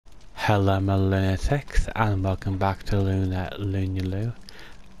Hello my lunatics and welcome back to Lunaloo,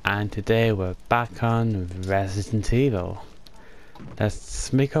 and today we're back on Resident Evil.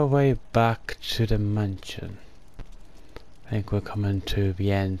 Let's make our way back to the mansion. I think we're coming to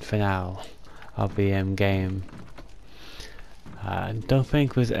the end finale of the game. I don't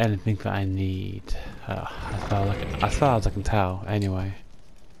think there's anything that I need, as far as I can tell anyway.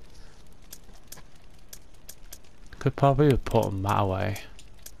 Could probably report them that way.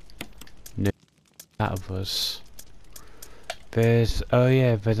 That of us. There's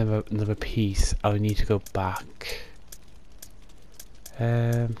there's another piece. I need to go back.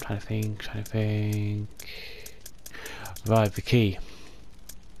 Trying to think. Right, the key.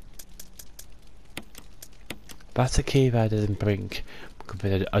 That's a key that I didn't bring.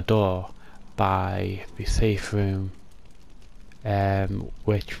 There's a door by the safe room,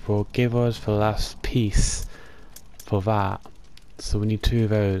 which will give us the last piece for that. So we need two of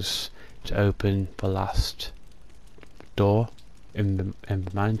those to open the last door in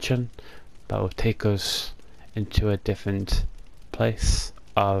the mansion that will take us into a different place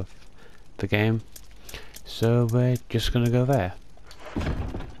of the game. So we're just gonna go there.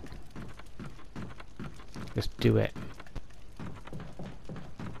 Let's do it.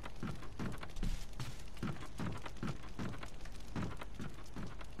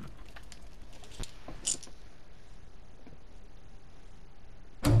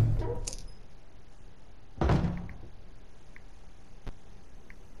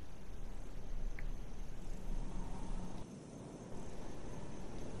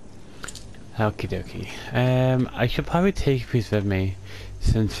 Okie dokie. I should probably take these with me,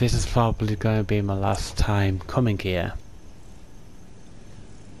 since this is probably going to be my last time coming here.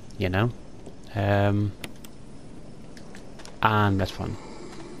 You know? And this one.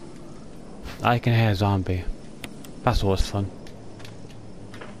 I can hear a zombie. That's always fun.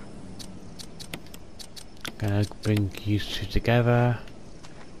 Gonna bring you two together.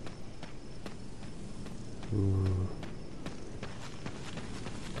 Ooh.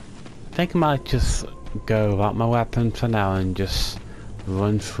 I think I might just go without my weapon for now and just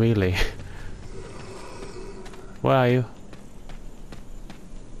run freely. Where are you?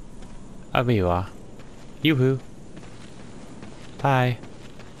 Oh, there you are. Yoo-hoo. Bye.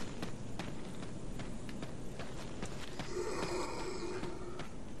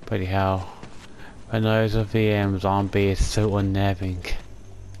 Bloody hell. The noise of the zombie is so unnerving.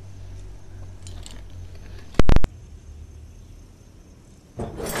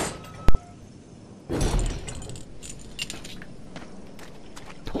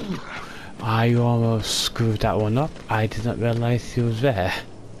 I almost screwed that one up. I did not realise he was there.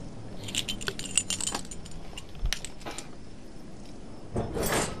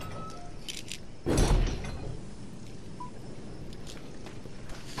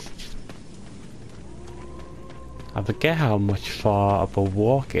 I forget how much far of a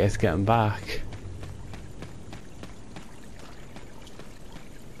walk it is getting back.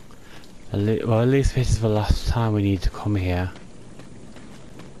 Well, at least this is the last time we need to come here.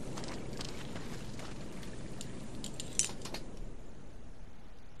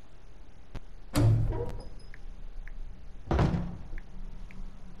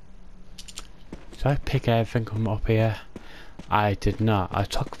 Did I pick everything from up here? I did not. I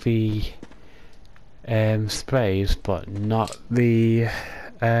took the sprays, but not the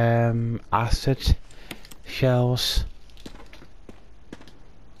acid shells.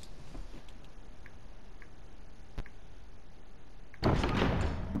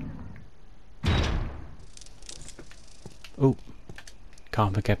 Oh,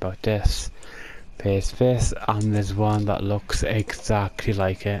 can't forget about this. There's this, and there's one that looks exactly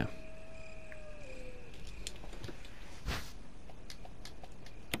like it.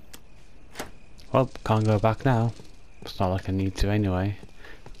 Well, can't go back now. It's not like I need to anyway,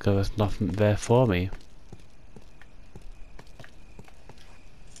 because there's nothing there for me.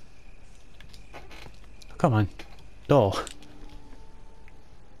 Come on, door.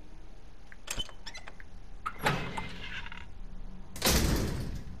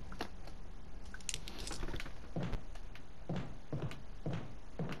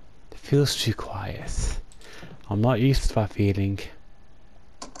 It feels too quiet. I'm not used to that feeling.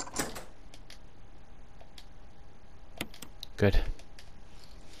 Good.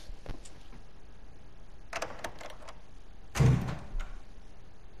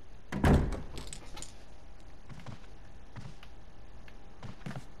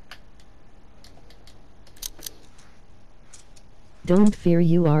 Don't fear,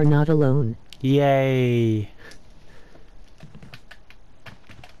 you are not alone. Yay!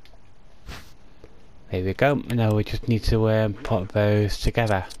 There we go. Now we just need to put those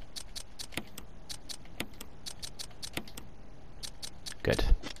together. Good.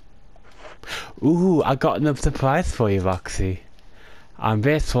 Ooh, I got another surprise for you, Roxy. And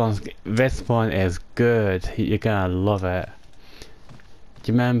this one is good. You're gonna love it.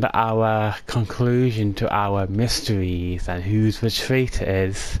 Do you remember our conclusion to our mysteries and whose retreat it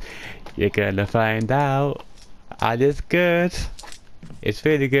is? You're gonna find out. And it's good. It's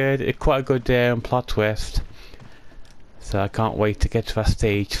really good. It's quite a good plot twist. So I can't wait to get to that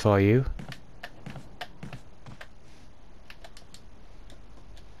stage for you.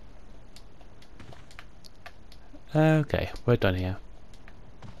 Okay, we're done here.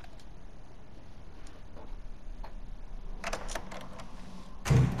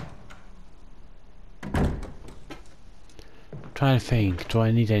 Trying to think, do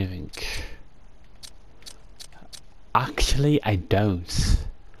I need anything? Actually, I don't.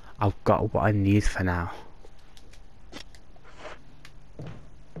 I've got what I need for now.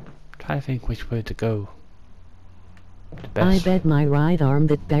 Trying to think which way to go. I bet my right arm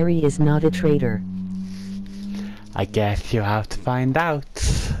that Barry is not a traitor. I guess you have to find out.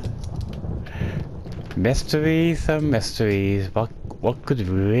 Mysteries and mysteries. What could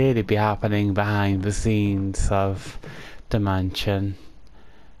really be happening behind the scenes of the mansion?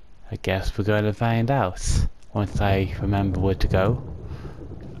 I guess we're going to find out once I remember where to go.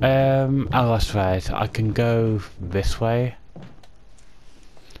 Oh, that's right. I can go this way.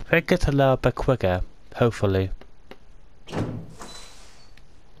 I think it's a little bit quicker, hopefully.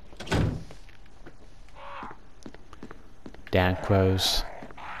 Damn crows.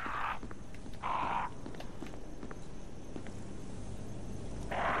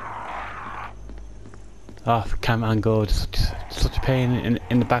 Oh, camera angle, such a pain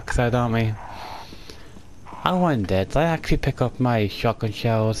in the backside, aren't we? I wonder, did I actually pick up my shotgun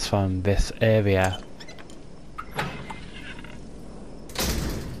shells from this area?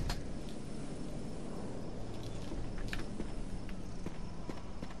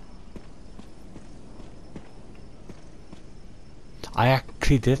 I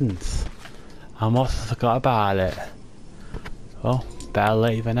actually didn't. I must have forgot about it. Well, better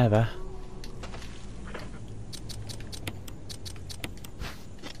late than ever.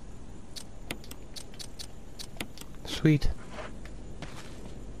 Sweet.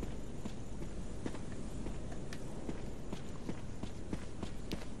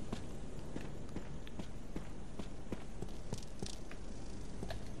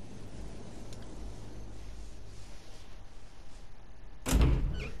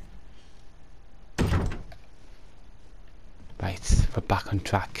 Right, we're back on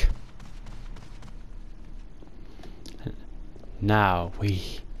track. Now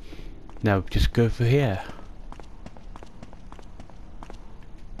just go through here.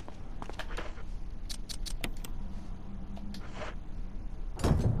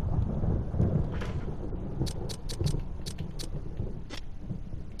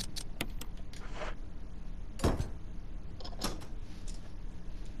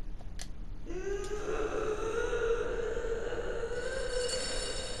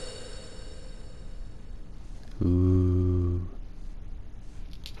 Ooh.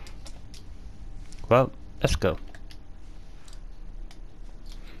 Well, let's go.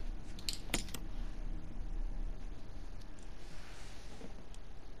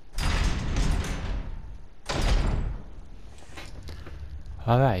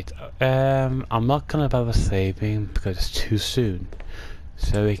 Alright, I'm not gonna bother saving because it's too soon,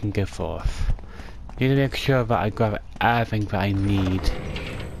 so we can go forth. Need to make sure that I grab everything that I need.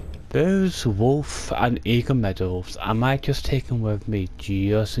 Those wolf and eagle medals, I might just take them with me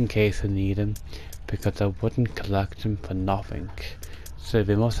just in case I need them, because I wouldn't collect them for nothing, so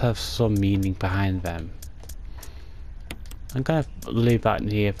they must have some meaning behind them. I'm gonna leave that in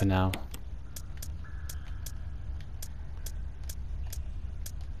here for now.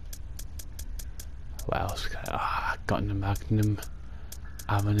 What else? I got the magnum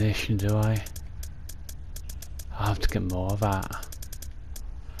ammunition, do I? I'll have to get more of that.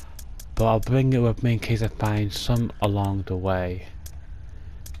 But I'll bring it with me in case I find some along the way.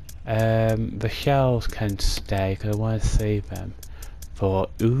 The shells can stay because I want to save them for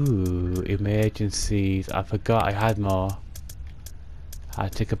emergencies. I forgot I had more. I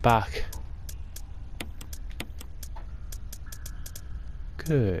take it back.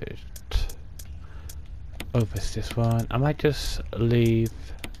 Good. Oh, it's this one. I might just leave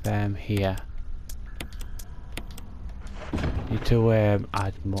them here. Need to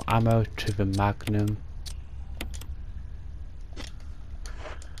add more ammo to the magnum.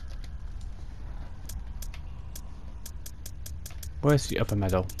 Where's the other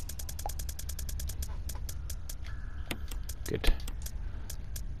medal? Good.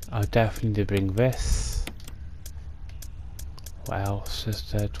 I'll definitely bring this. What else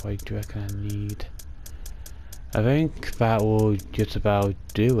is there? Do I reckon I need? I think that will just about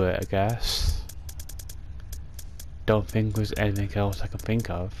do it, I guess. Don't think there's anything else I can think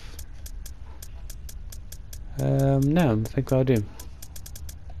of. No, I think I'll do.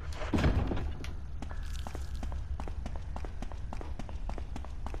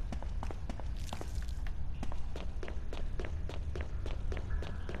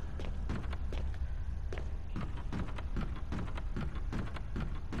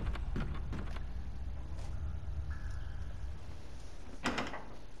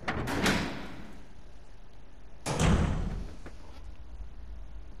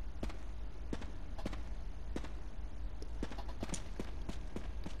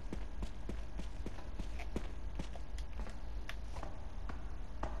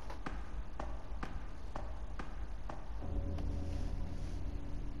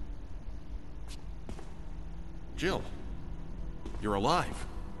 Jill, you're alive.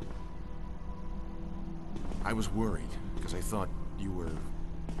 I was worried, because I thought you were...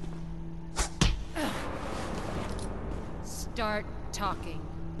 Start talking.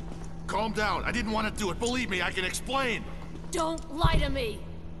 Calm down. I didn't want to do it. Believe me, I can explain. Don't lie to me!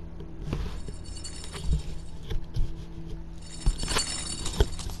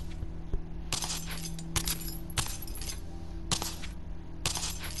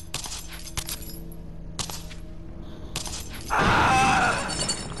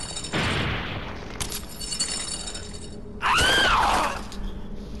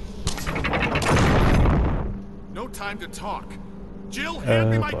 No time to talk. Jill,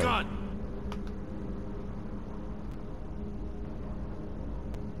 hand me my boy. gun!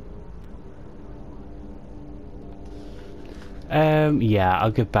 Yeah,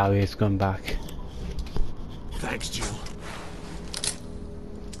 I'll give Barry his gun back. Thanks, Jill.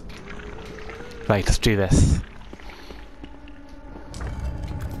 Right, let's do this.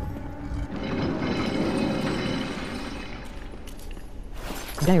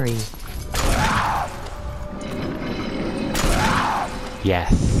 Barry.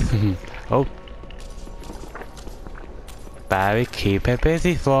 Yes. Oh. Barry, keep it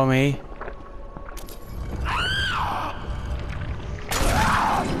busy for me.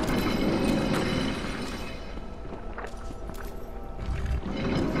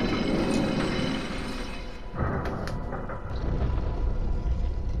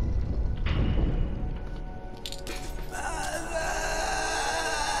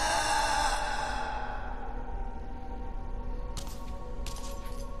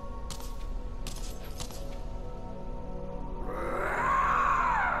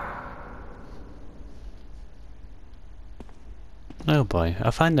 Oh boy,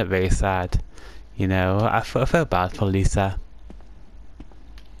 I find it very sad. You know, I feel bad for Lisa.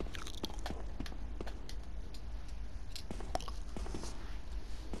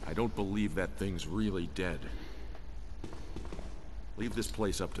 I don't believe that thing's really dead. Leave this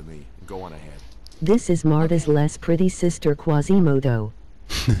place up to me and go on ahead. This is Marta's less pretty sister Quasimodo.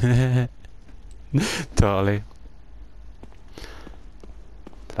 Totally.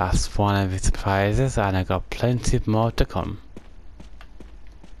 That's one of the surprises, and I got plenty more to come.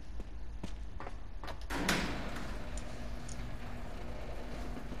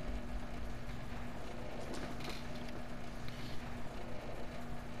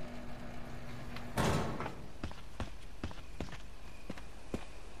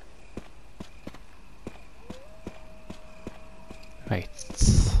 Right.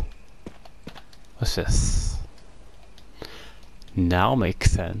 What's this? Now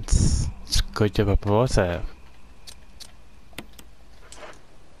makes sense. It's good job I brought it.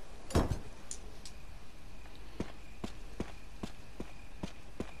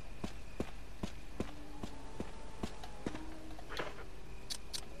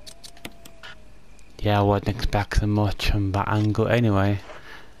 Yeah, I wasn't expecting much from that angle anyway.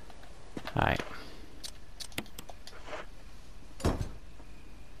 Right.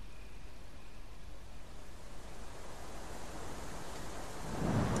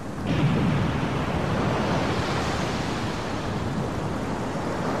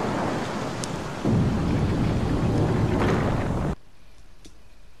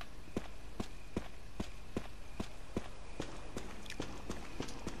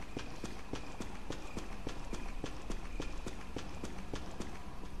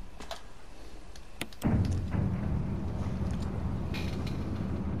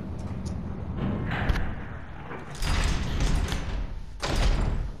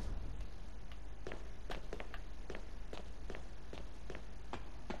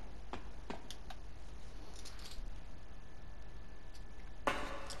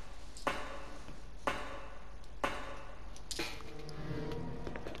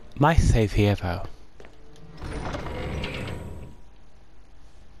 My safe here though.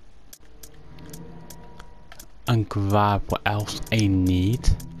 And grab what else I need.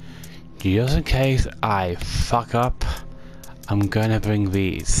 Just in case I fuck up, I'm gonna bring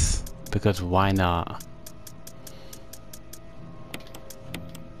these. Because why not?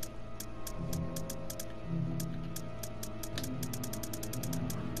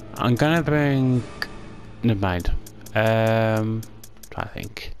 I'm gonna bring... Never mind. Trying to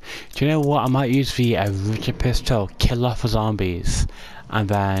think. Do you know what? I might use the original pistol, kill off the zombies, and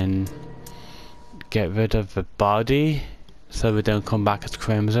then get rid of the body so they don't come back as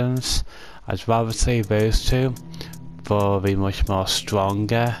crimsons. I'd rather save those two for the much more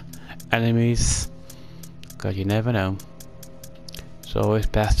stronger enemies, because you never know. It's always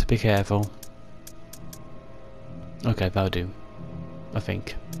best to be careful. Okay, that'll do, I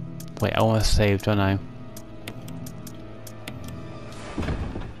think. Wait, I want to save, don't I?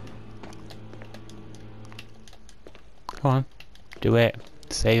 Come on, do it,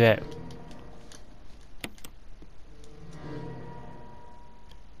 save it.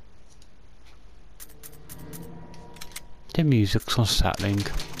 The music's unsettling.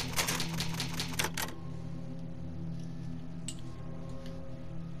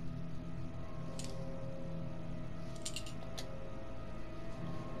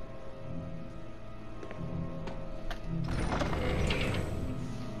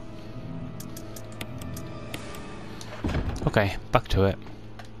 Okay, back to it.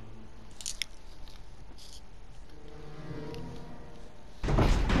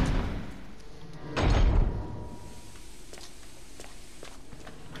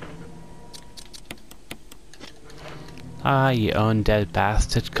 Ah, you undead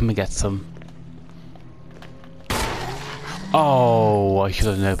bastard, come and get some. Oh, I should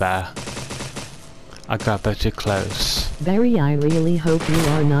have known better. I got a bit too close. Barry, I really hope you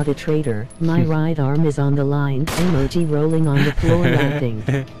are not a traitor. My right arm is on the line. Emoji rolling on the floor laughing.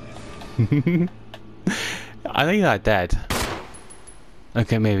 I think I'm dead.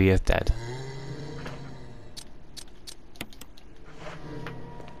 Okay, maybe he's dead.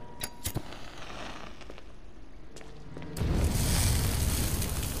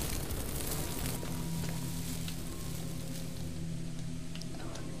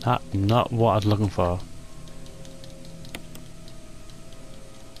 Not what I was looking for.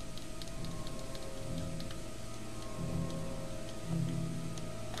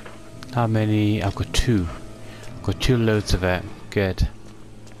 How many? I've got two. I've got 2 loads of it. Good.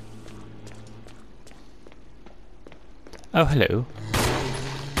 Oh, hello.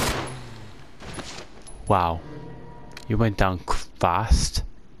 Wow. You went down fast.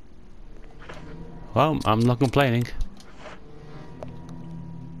 Well, I'm not complaining.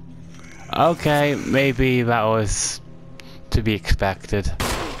 Okay, maybe that was to be expected.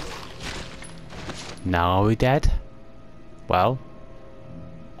 Now are we dead? Well.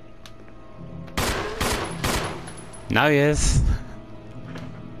 Now he is.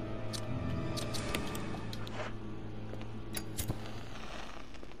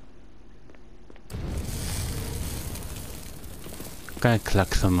 Gonna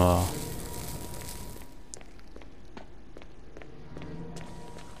collect some more.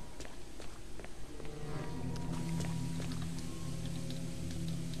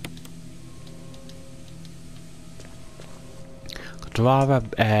 I'd rather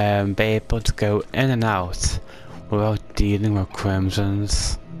be able to go in and out without dealing with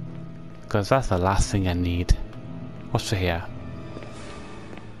crimsons, because that's the last thing I need. What's for here?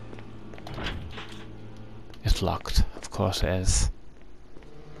 It's locked, of course it is.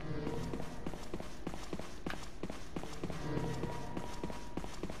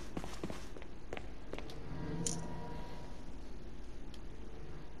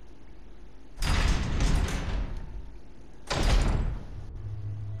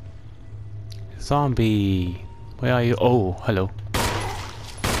 Zombie, where are you? Oh, hello.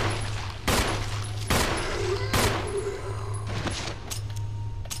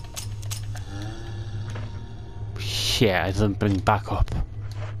 Shit, it doesn't bring back up.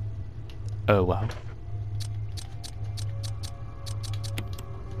 Oh well.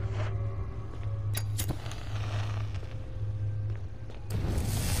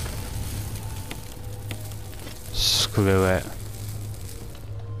 Screw it.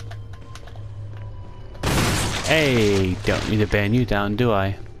 Hey, don't need to burn you down, do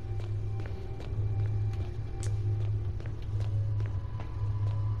I?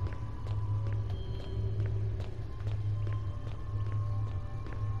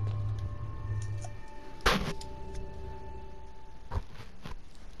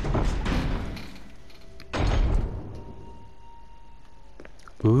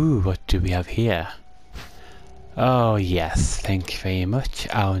 Ooh, what do we have here? Oh yes, thank you very much.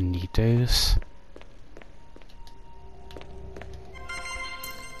 I'll need those.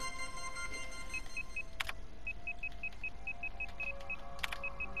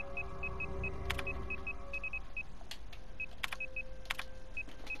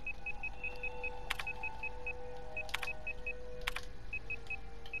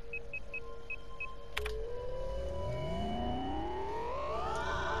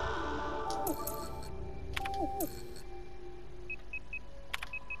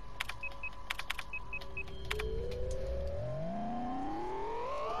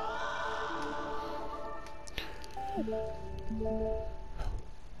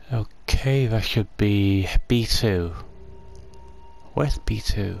 Okay, that should be B2. Where's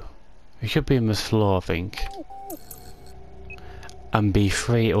B2? It should be in this floor, I think. And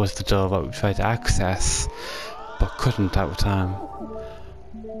B3 was the door that we tried to access, but couldn't at the time.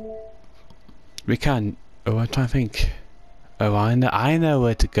 We can. Oh, I'm trying to think. Oh, I know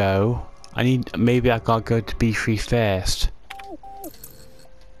where to go. Maybe I gotta go to B3 first.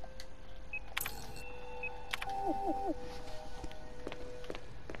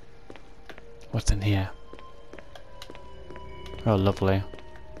 What's in here? Oh, lovely.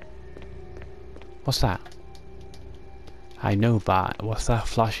 What's that? I know that. What's that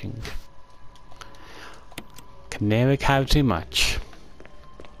flashing? Can never have too much.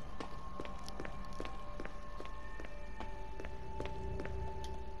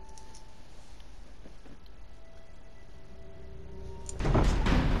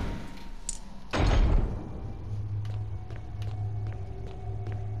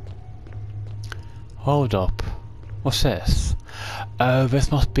 Hold up. What's this? Oh,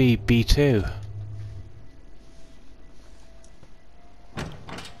 this must be B2.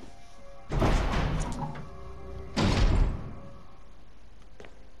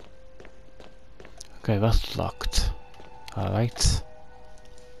 Okay, that's locked. Alright.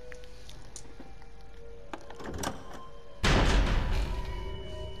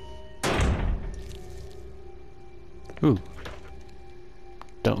 Ooh.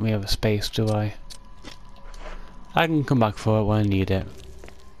 Don't we have a space, do I? I can come back for it when I need it.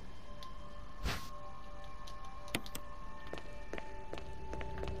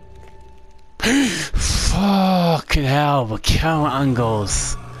 Fucking hell, the camera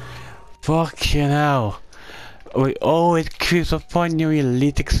angles. Fucking hell. We always creeps up on you, you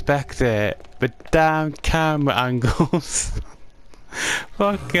least expect it. But damn camera angles.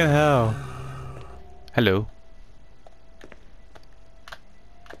 Fucking hell. Hello.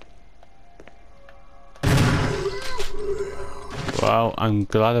 Well, I'm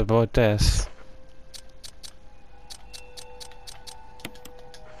glad about this.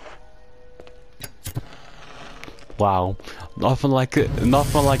 Wow, nothing like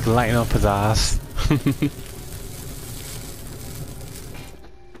lighting up his ass.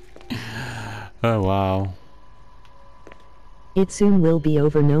 Oh wow. It soon will be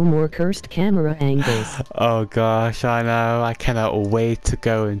over, no more cursed camera angles. Oh gosh, I know. I cannot wait to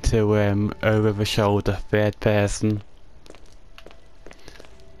go into over the shoulder third person.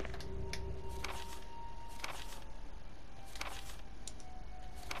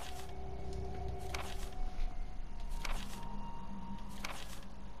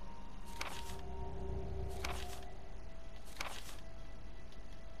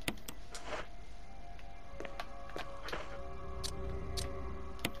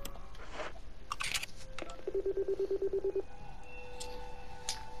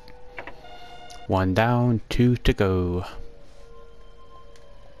 One down, two to go.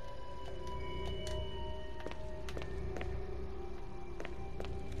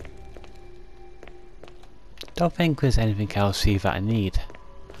 Don't think there's anything else here that I need,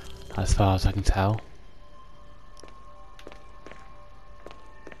 as far as I can tell.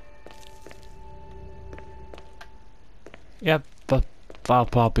 Yep, but that'll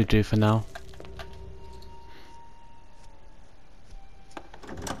probably do for now.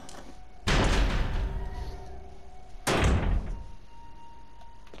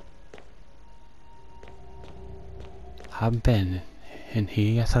 Haven't been in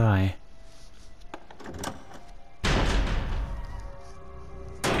here yet, have I?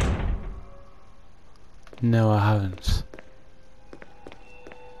 No, I haven't.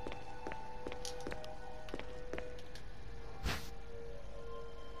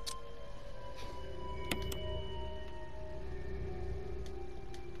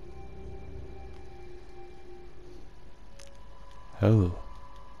 Oh.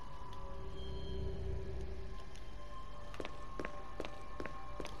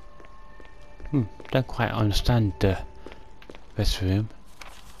 Don't quite understand this room.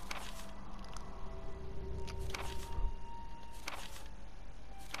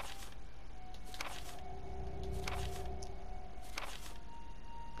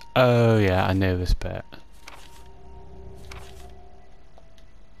 Oh yeah, I know this bit.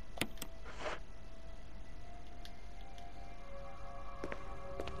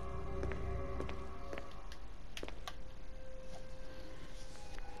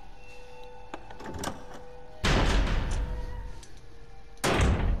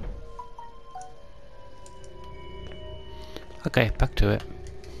 Okay, back to it.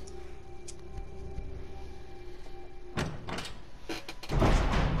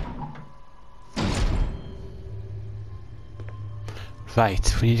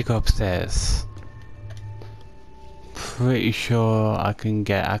 Right, we need to go upstairs. Pretty sure I can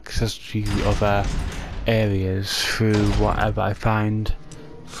get access to other areas through whatever I find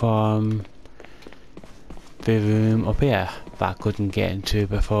from the room up here that I couldn't get into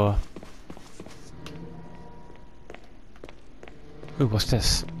before. Ooh, what's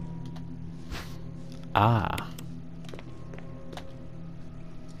this? Ah.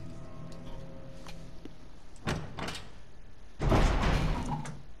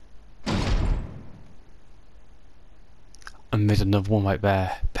 And there's another one right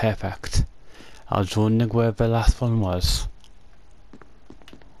there. Perfect. I was wondering where the last one was.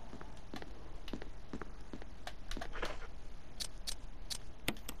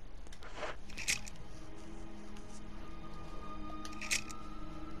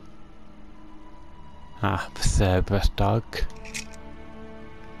 Ah, the Cerberus dog.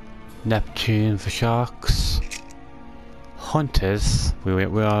 Neptune for sharks. Hunters. We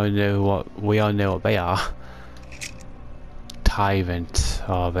all know what they are. Tyrant.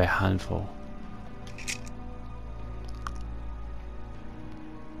 Oh, they're a handful.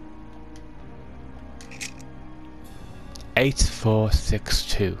 Eight, 4, 6,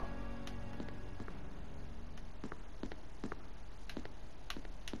 2.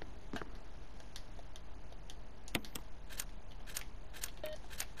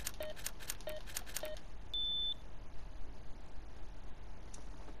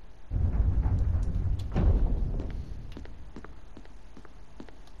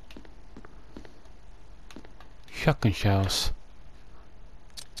 Shotgun shells.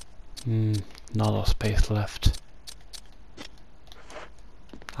 Not a lot of space left.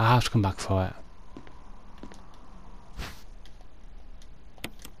 I have to come back for it.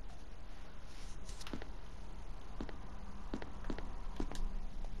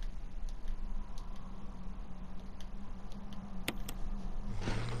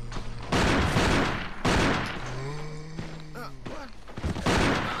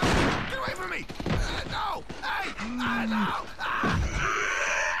 Get away from me! No! Hey! No!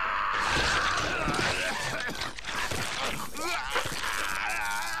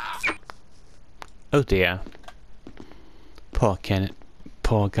 Oh dear. Poor Kenneth.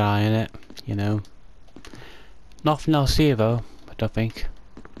 Poor guy in it, you know. Nothing else here though, I don't think.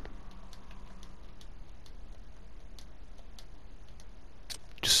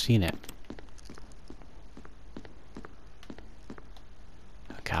 Just seen it.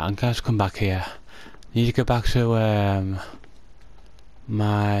 Okay, I'm going to come back here. Need to go back to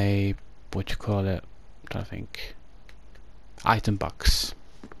my, what you call it, I don't think, item box.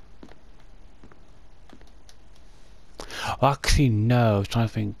 Oh, actually no, trying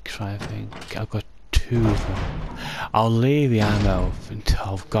to think, I've got 2 of them. I'll leave the ammo until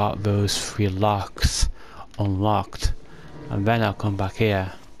I've got those 3 locks unlocked, and then I'll come back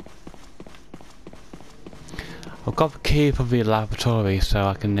here. I've got the key for the laboratory, so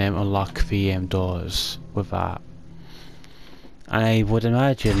I can unlock the doors with that. And I would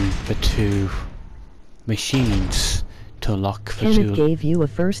imagine the 2 machines to unlock the Kenneth 2. gave you a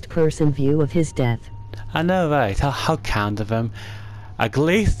first-person view of his death. I know, right? How kind of him. At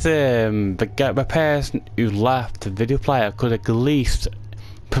least the person who left the video player could at least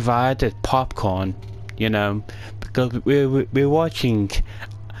provided popcorn, you know, because we're watching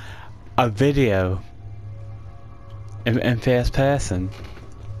a video in first person.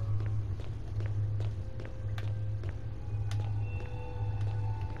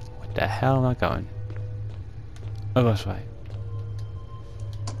 What the hell am I going? Oh, that's right.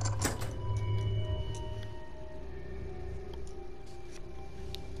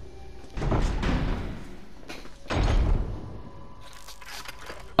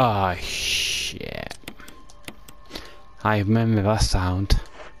 Oh shit. I remember that sound.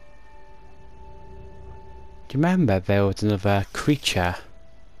 Do you remember there was another creature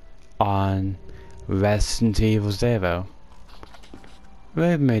on Resident Evil 0?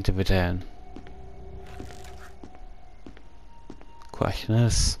 They made a return. Question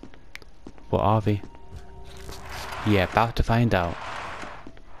is, what are they? Yeah, about to find out.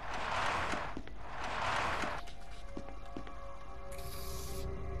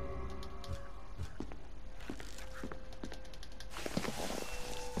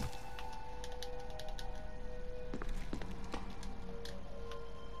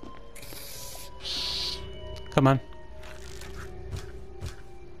 Come on.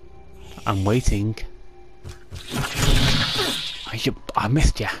 I'm waiting. I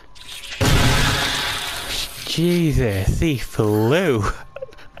missed ya. Jesus, he flew.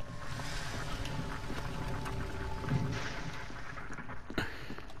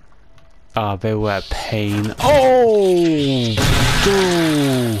 Oh, they were a pain. Oh!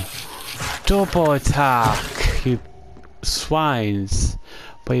 Double attack, you swines.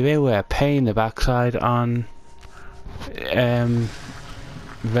 But they were a pain in the backside on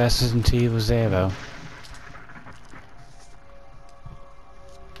Resident Evil 0.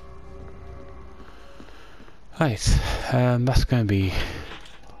 Right, that's going to be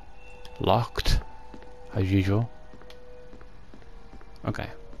locked, as usual. Okay.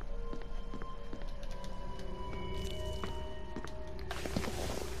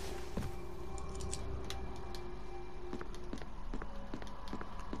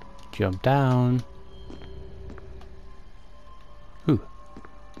 Jump down. Ooh.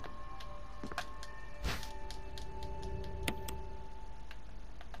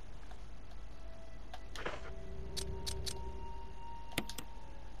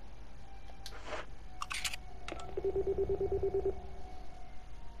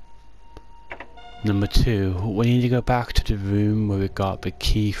 Number 2, we need to go back to the room where we got the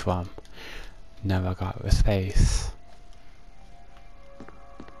key from. Never got the space.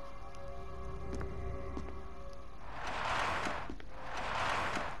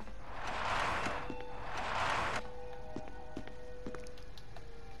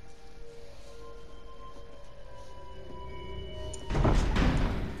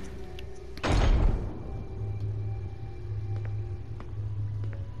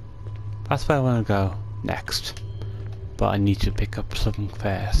 That's where I want to go next, but I need to pick up something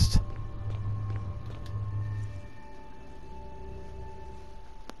first.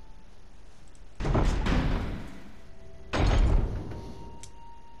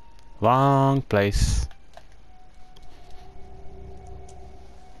 Wrong place.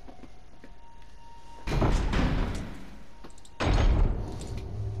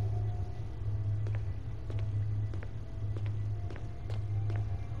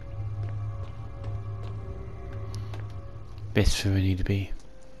 This where we need to be.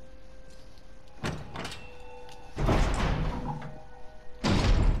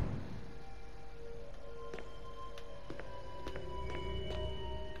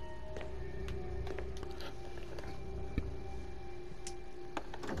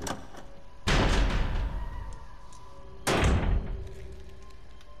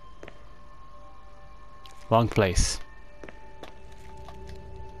 Wrong place.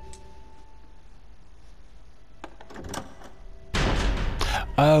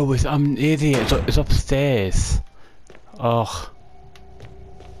 Oh, I'm an idiot. It's upstairs. Oh.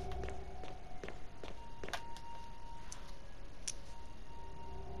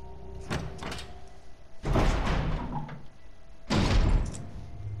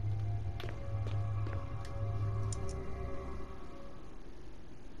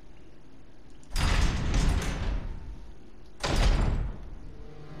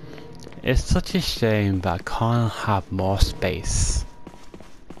 It's such a shame that I can't have more space.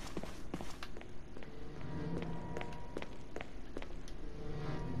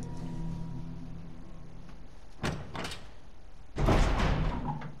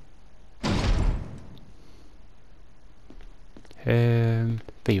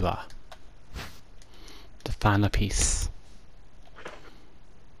 There you are. The final piece.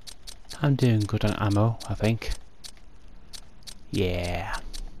 I'm doing good on ammo, I think. Yeah.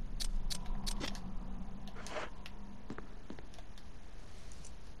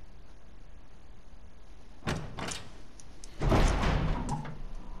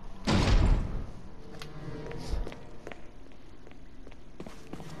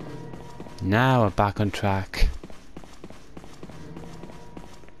 Now we're back on track.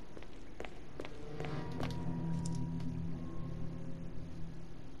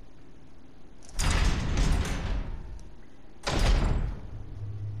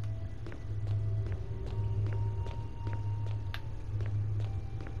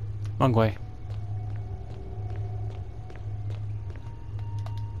 Wrong way.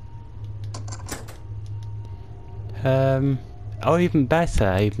 Or even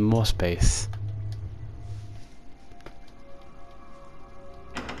better, even more space.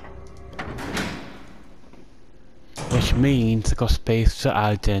 Which means I got space to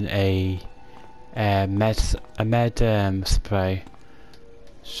add in a med spray.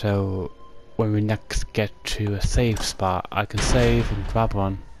 So when we next get to a safe spot, I can save and grab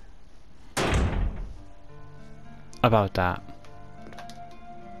one. About that.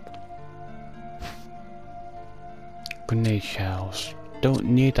 grenade shells. Don't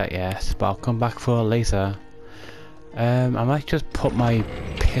need that yet, but I'll come back for it later. I might just put my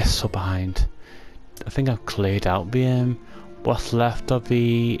pistol behind. I think I've cleared out the what's left of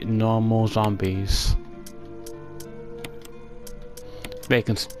the normal zombies. They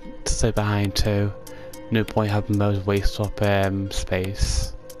can stay behind too. No point having those waste up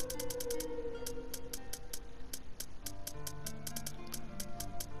space.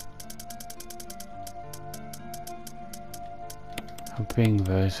 I'll bring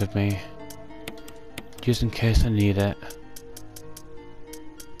those with me, just in case I need it.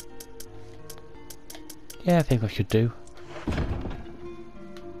 Yeah, I think I should do.